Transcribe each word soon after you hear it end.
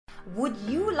Would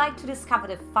you like to discover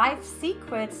the 5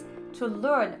 secrets to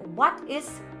learn what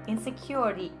is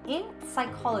insecurity in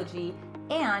psychology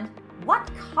and what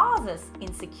causes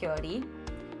insecurity?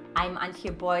 I'm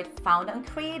Antje Boyd, founder and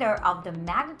creator of the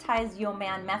Magnetize Your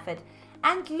Man method.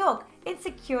 And look,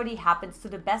 insecurity happens to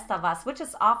the best of us, which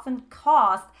is often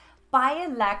caused by a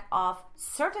lack of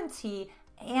certainty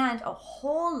and a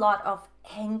whole lot of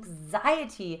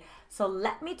anxiety. So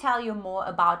let me tell you more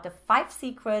about the 5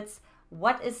 secrets,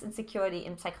 what is insecurity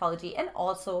in psychology, and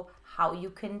also how you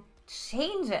can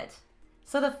change it.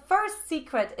 So the first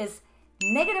secret is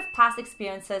negative past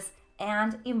experiences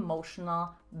and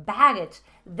emotional baggage.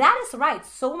 That is right.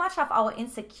 So much of our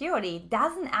insecurity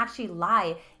doesn't actually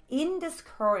lie in this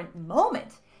current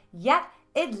moment, yet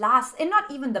it lasts in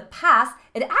not even the past.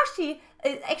 It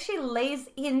actually lays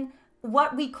in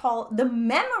what we call the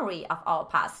memory of our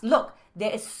past. Look,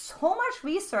 there is so much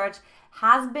research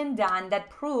has been done that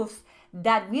proves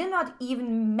that we're not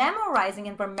even memorizing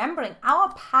and remembering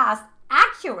our past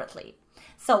accurately.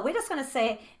 So we're just going to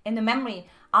say in the memory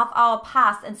of our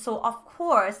past. And so, of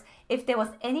course, if there was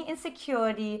any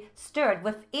insecurity stirred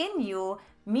within you,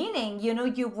 meaning,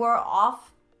 you were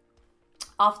off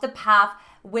the path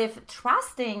with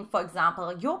trusting, for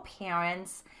example, your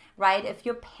parents, right? If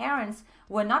your parents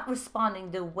were not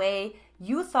responding the way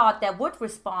you thought they would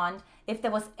respond, if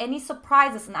there was any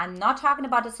surprises, and I'm not talking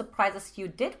about the surprises you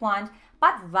did want,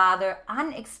 but rather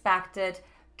unexpected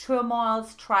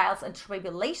turmoils, trials, and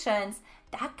tribulations,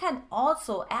 that can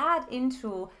also add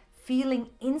into feeling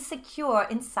insecure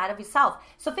inside of yourself.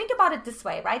 So think about it this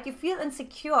way, right? You feel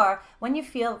insecure when you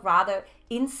feel rather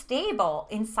unstable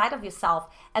inside of yourself.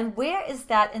 And where is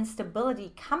that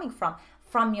instability coming from?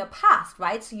 From your past,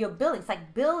 right? So you're building, it's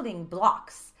like building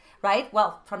blocks, right?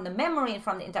 Well, from the memory and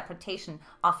from the interpretation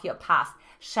of your past,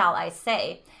 shall I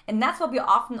say. And that's what we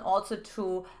often also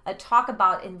talk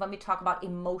about when we talk about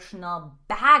emotional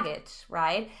baggage,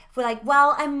 right? We're like,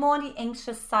 well, I'm more on the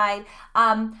anxious side.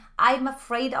 I'm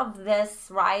afraid of this,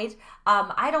 right?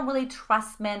 I don't really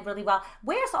trust men really well.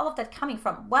 Where's all of that coming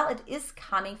from? Well, it is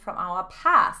coming from our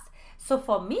past. So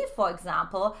for me, for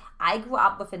example, I grew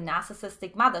up with a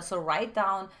narcissistic mother. So right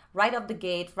off the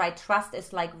gate, right, trust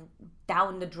is like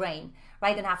down the drain,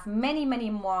 right? And I have many, many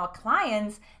more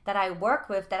clients that I work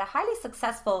with that are highly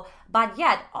successful, but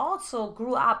yet also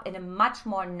grew up in a much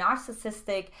more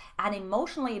narcissistic and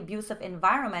emotionally abusive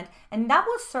environment. And that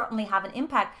will certainly have an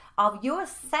impact of your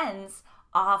sense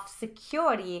of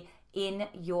security in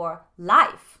your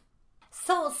life.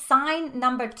 So sign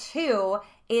number 2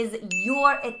 is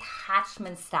your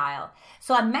attachment style.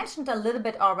 So I mentioned a little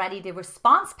bit already the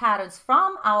response patterns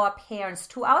from our parents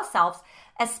to ourselves,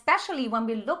 especially when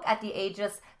we look at the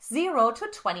ages 0 to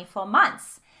 24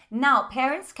 months. Now,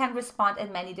 parents can respond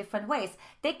in many different ways.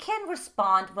 They can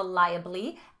respond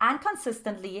reliably and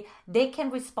consistently. They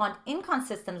can respond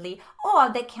inconsistently,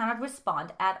 or they cannot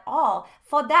respond at all.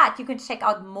 For that, you can check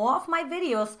out more of my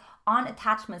videos on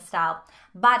attachment style.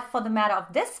 But for the matter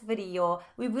of this video,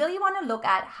 we really want to look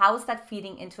at how is that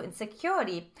feeding into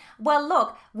insecurity. Well,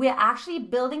 look, we're actually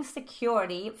building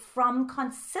security from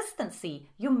consistency.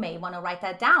 You may want to write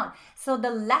that down. So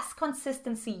the less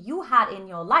consistency you had in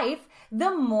your life, the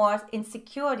more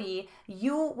insecurity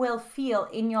you will feel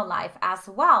in your life as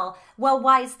well. Well,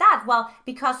 why is that? Well,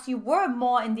 because you were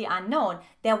more in the unknown.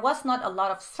 There was not a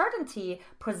lot of certainty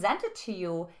presented to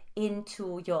you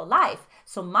into your life.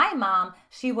 So my mom,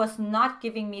 she was not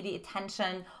giving me the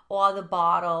attention or the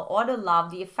bottle or the love,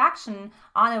 the affection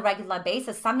on a regular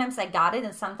basis. Sometimes I got it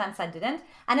and sometimes I didn't.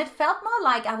 And it felt more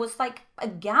like I was like a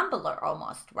gambler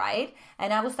almost, right?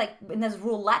 And I was like in this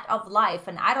roulette of life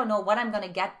and I don't know what I'm going to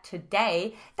get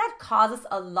today. That causes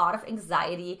a lot of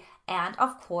anxiety and,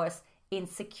 of course,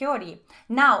 insecurity.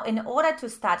 Now, in order to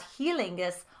start healing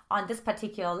this on this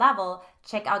particular level,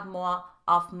 check out more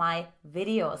of my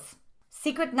videos.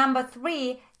 Secret number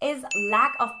 3 is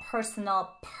lack of personal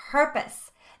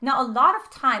purpose. Now, a lot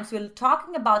of times we're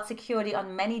talking about security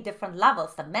on many different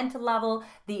levels, the mental level,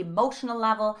 the emotional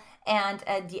level, and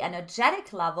the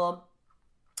energetic level.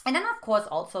 And then, of course,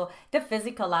 also the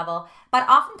physical level. But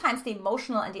oftentimes the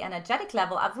emotional and the energetic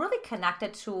level are really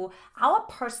connected to our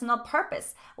personal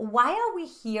purpose. Why are we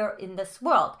here in this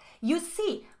world? You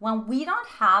see, when we don't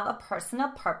have a personal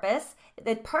purpose,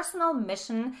 the personal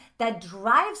mission that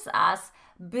drives us,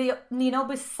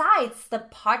 besides the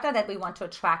partner that we want to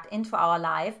attract into our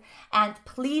life and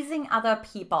pleasing other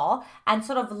people and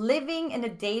sort of living in a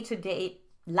day-to-day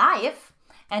life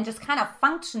and just kind of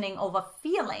functioning over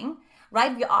feeling,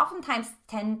 right? We oftentimes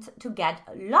tend to get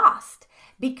lost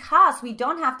because we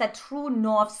don't have that true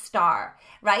North Star,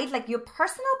 right? Like your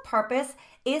personal purpose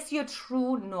is your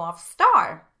true North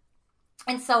Star.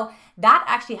 And so that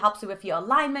actually helps you with your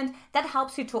alignment, that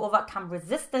helps you to overcome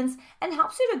resistance, and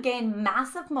helps you to gain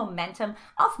massive momentum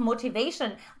of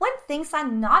motivation when things are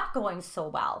not going so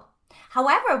well.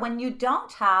 However, when you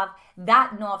don't have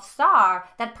that North Star,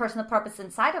 that personal purpose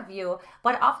inside of you,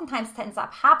 what oftentimes ends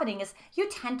up happening is you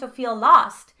tend to feel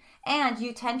lost and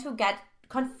you tend to get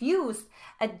confused,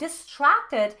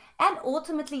 distracted, and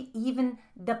ultimately even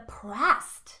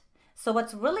depressed. So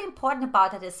what's really important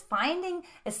about it is finding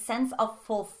a sense of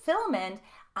fulfillment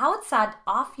outside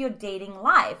of your dating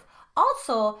life.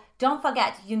 Also, don't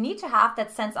forget, you need to have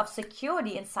that sense of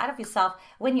security inside of yourself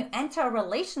when you enter a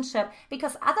relationship,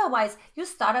 because otherwise you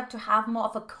start up to have more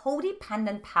of a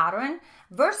codependent pattern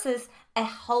versus a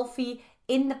healthy,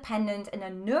 independent, and a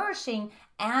nourishing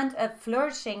and a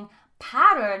flourishing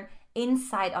pattern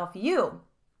inside of you.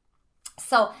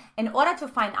 So in order to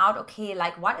find out, okay,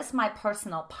 like what is my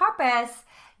personal purpose,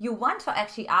 you want to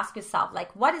actually ask yourself,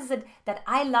 like, what is it that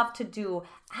I love to do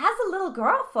as a little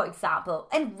girl, for example,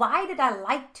 and why did I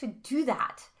like to do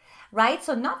that? Right?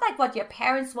 So not like what your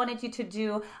parents wanted you to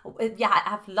do. Yeah, I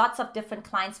have lots of different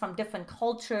clients from different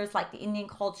cultures, like the Indian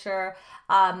culture,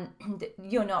 all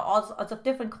sorts of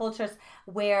different cultures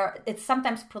where it's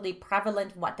sometimes pretty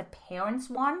prevalent what the parents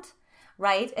want,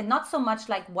 right? And not so much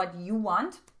like what you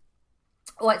want.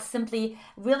 Or it's simply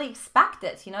really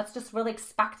expected, it's just really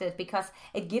expected because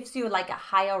it gives you like a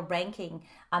higher ranking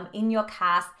in your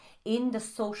caste, in the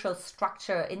social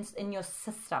structure, in your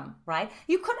system, right?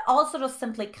 You could also just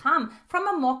simply come from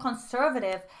a more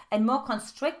conservative and more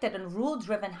constricted and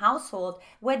rule-driven household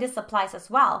where this applies as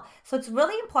well. So it's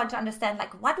really important to understand,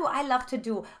 like, what do I love to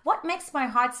do? What makes my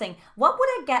heart sing? What would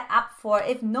I get up for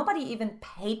if nobody even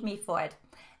paid me for it?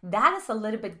 That is a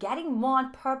little bit getting more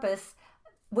on purpose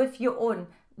with your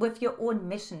own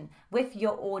mission, with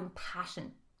your own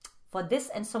passion. For this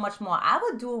and so much more, I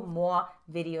will do more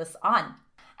videos on.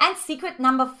 And secret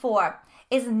number 4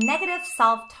 is negative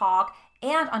self-talk,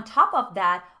 and on top of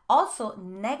that, also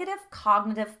negative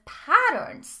cognitive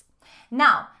patterns.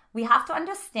 Now, we have to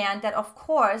understand that, of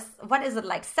course, what is it,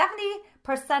 like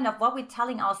 70% of what we're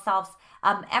telling ourselves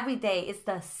every day is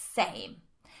the same.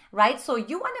 Right? So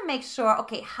you want to make sure,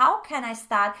 okay, how can I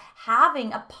start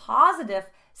having a positive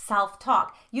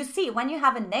self-talk? You see, when you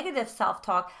have a negative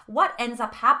self-talk, what ends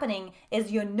up happening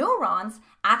is your neurons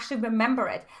actually remember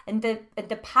it, and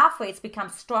the pathways become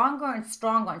stronger and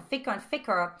stronger and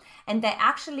thicker, and they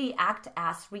actually act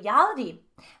as reality.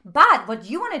 But what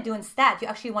you want to do instead, you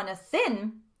actually want to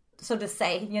thin, so to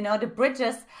say, the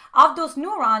bridges of those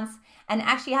neurons and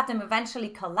actually have them eventually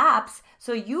collapse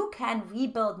so you can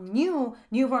rebuild new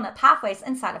neuronal pathways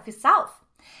inside of yourself.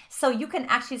 So you can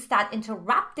actually start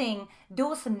interrupting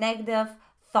those negative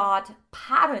thought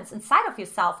patterns inside of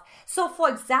yourself. So for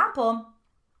example,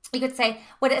 you could say,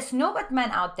 well, there's no good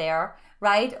men out there,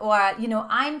 right? Or,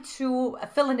 I'm too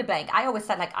fill in the blank. I always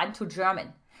said, like, I'm too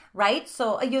German. Right?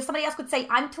 So somebody else could say,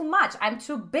 I'm too much, I'm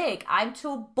too big, I'm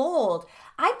too bold,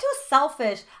 I'm too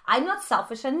selfish, I'm not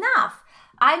selfish enough,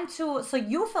 so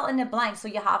you fill in the blank. So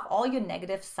you have all your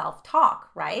negative self-talk,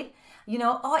 right?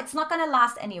 It's not going to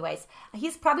last anyways.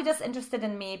 He's probably just interested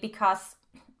in me because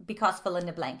fill in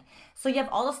the blank. So you have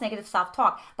all this negative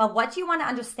self-talk. But what you want to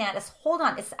understand is, hold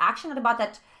on, it's actually not about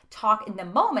that talk in the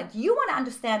moment. You want to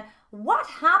understand what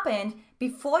happened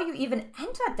before you even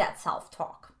entered that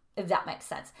self-talk. If that makes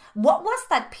sense. What was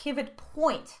that pivot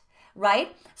point,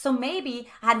 right? So maybe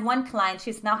I had one client,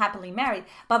 she's now happily married,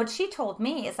 but what she told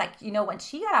me is like, when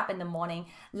she got up in the morning,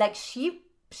 like she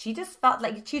just felt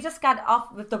like she just got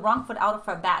off with the wrong foot out of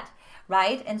her bed,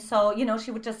 right? And so,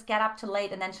 she would just get up too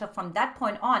late, and then from that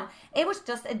point on, it was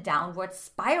just a downward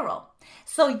spiral.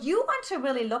 So you want to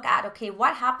really look at, okay,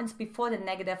 what happens before the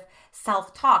negative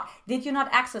self-talk? Did you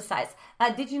not exercise?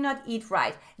 Did you not eat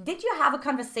right? Did you have a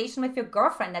conversation with your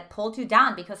girlfriend that pulled you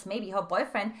down because maybe her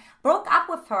boyfriend broke up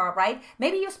with her, right?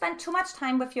 Maybe you spent too much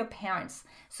time with your parents.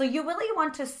 So you really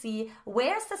want to see,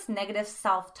 where's this negative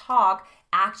self-talk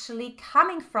actually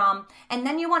coming from? And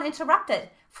then you want to interrupt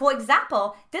it. For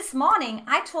example, this morning,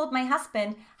 I told my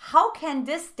husband, how can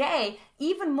this day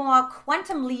even more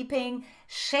quantum leaping,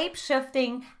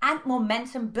 shape-shifting, and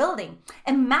momentum building?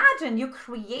 Imagine you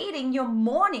creating your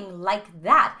morning like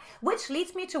that, which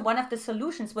leads me to one of the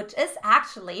solutions, which is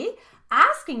actually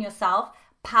asking yourself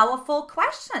powerful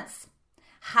questions.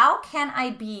 How can I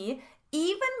be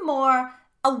even more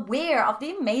aware of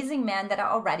the amazing men that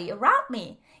are already around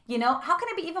me? How can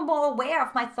I be even more aware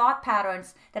of my thought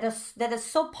patterns that is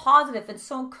so positive and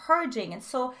so encouraging and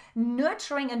so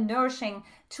nurturing and nourishing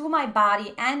to my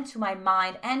body and to my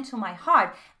mind and to my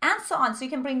heart, and so on. So you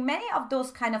can bring many of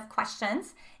those kind of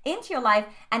questions into your life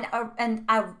and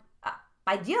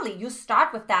ideally you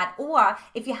start with that. Or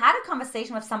if you had a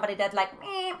conversation with somebody that like,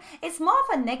 it's more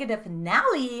of a negative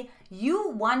Nelly, you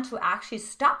want to actually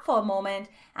stop for a moment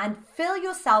and fill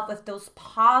yourself with those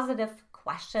positive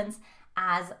questions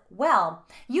as well.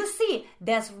 You see,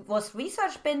 there was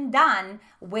research been done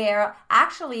where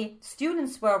actually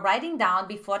students were writing down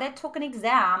before they took an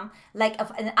exam, like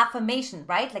an affirmation,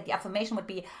 right? Like the affirmation would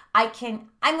be, I'm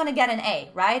going to get an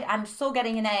A, right? I'm so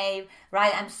getting an A,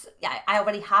 right? I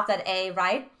already have that A,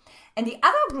 right? And the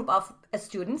other group of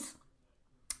students,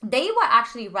 they were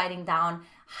actually writing down,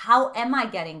 how am I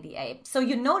getting the A? So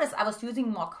you notice I was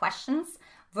using more questions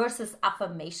versus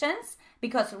affirmations,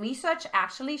 because research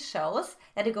actually shows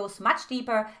that it goes much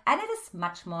deeper and it is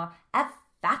much more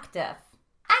effective.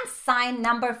 And sign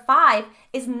number 5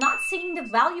 is not seeing the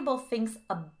valuable things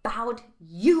about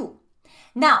you.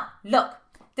 Now, look,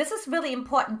 this is really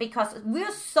important because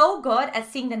we're so good at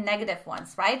seeing the negative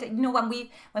ones, right? You know, when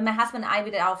my husband and I,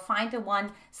 we did our Find the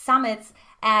One summits,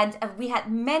 and we had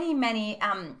many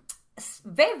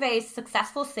very, very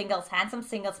successful singles, handsome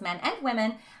singles, men and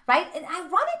women, right? And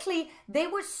ironically, they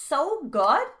were so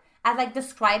good at like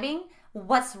describing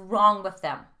what's wrong with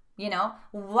them. You know,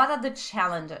 what are the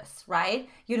challenges, right?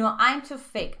 You know, I'm too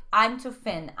thick, I'm too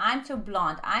thin, I'm too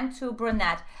blonde, I'm too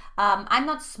brunette, I'm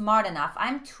not smart enough,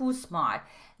 I'm too smart.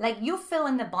 Like, you fill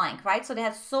in the blank, right? So they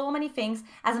have so many things.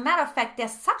 As a matter of fact, they're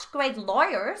such great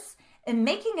lawyers in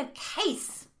making a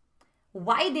case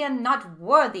why they're not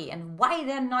worthy and why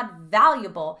they're not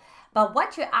valuable. But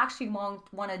what you actually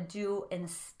want to do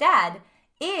instead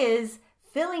is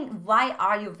filling, why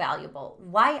are you valuable?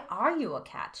 Why are you a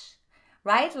catch?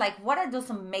 Right? Like, what are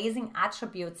those amazing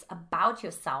attributes about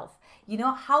yourself? You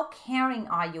know, how caring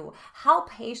are you? How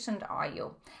patient are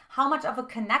you? How much of a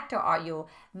connector are you?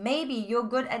 Maybe you're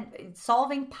good at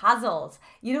solving puzzles.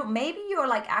 You know, maybe you're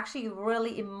like actually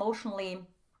really emotionally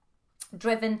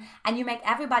driven and you make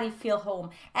everybody feel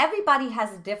home. Everybody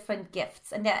has different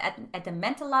gifts, and they're at the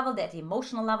mental level, they're at the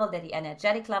emotional level, they're the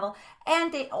energetic level,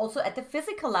 and they also at the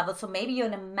physical level. So maybe you're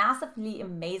a massively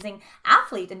amazing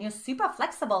athlete and you're super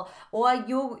flexible, or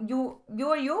you're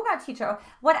a yoga teacher, or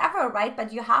whatever, right?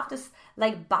 But you have this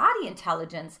like body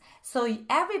intelligence. So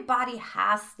everybody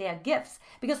has their gifts,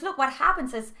 because look, what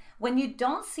happens is when you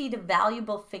don't see the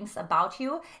valuable things about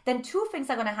you, then two things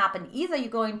are going to happen. Either you're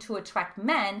going to attract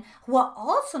men who are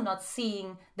also not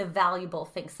seeing the valuable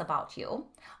things about you,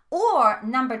 or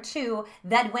number 2,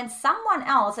 that when someone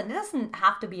else, and it doesn't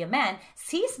have to be a man,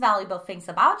 sees valuable things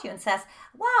about you and says,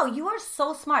 wow, you are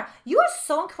so smart, you are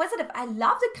so inquisitive, I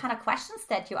love the kind of questions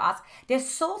that you ask, they're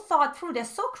so thought through, they're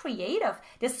so creative,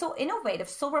 they're so innovative,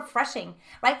 so refreshing,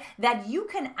 right? That you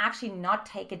can actually not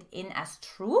take it in as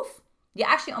truth. You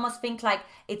actually almost think like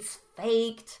it's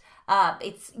faked.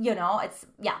 It's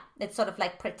sort of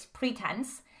like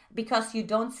pretense, because you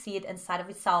don't see it inside of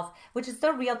yourself, which is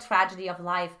the real tragedy of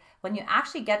life, when you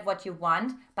actually get what you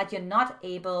want, but you're not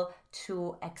able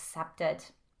to accept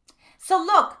it. So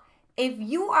look, if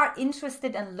you are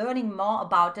interested in learning more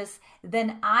about this,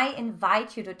 then I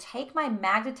invite you to take my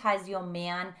Magnetize Your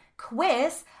Man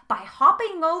quiz by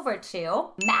hopping over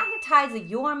to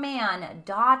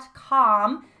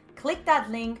magnetizeyourman.com. Click that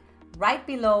link right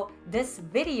below this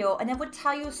video, and it would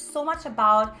tell you so much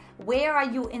about where are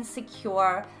you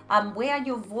insecure, where are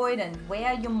you avoidant, where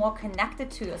are you more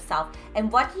connected to yourself, and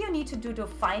what do you need to do to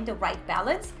find the right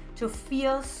balance to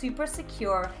feel super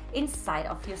secure inside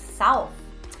of yourself.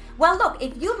 Well, look,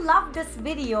 if you love this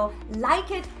video,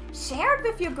 like it, share it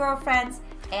with your girlfriends,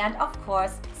 and of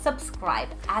course, subscribe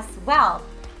as well.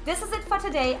 This is it for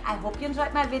today. I hope you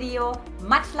enjoyed my video.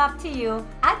 Much love to you.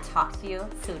 I'll talk to you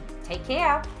soon. Take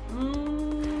care.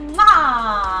 Mwah!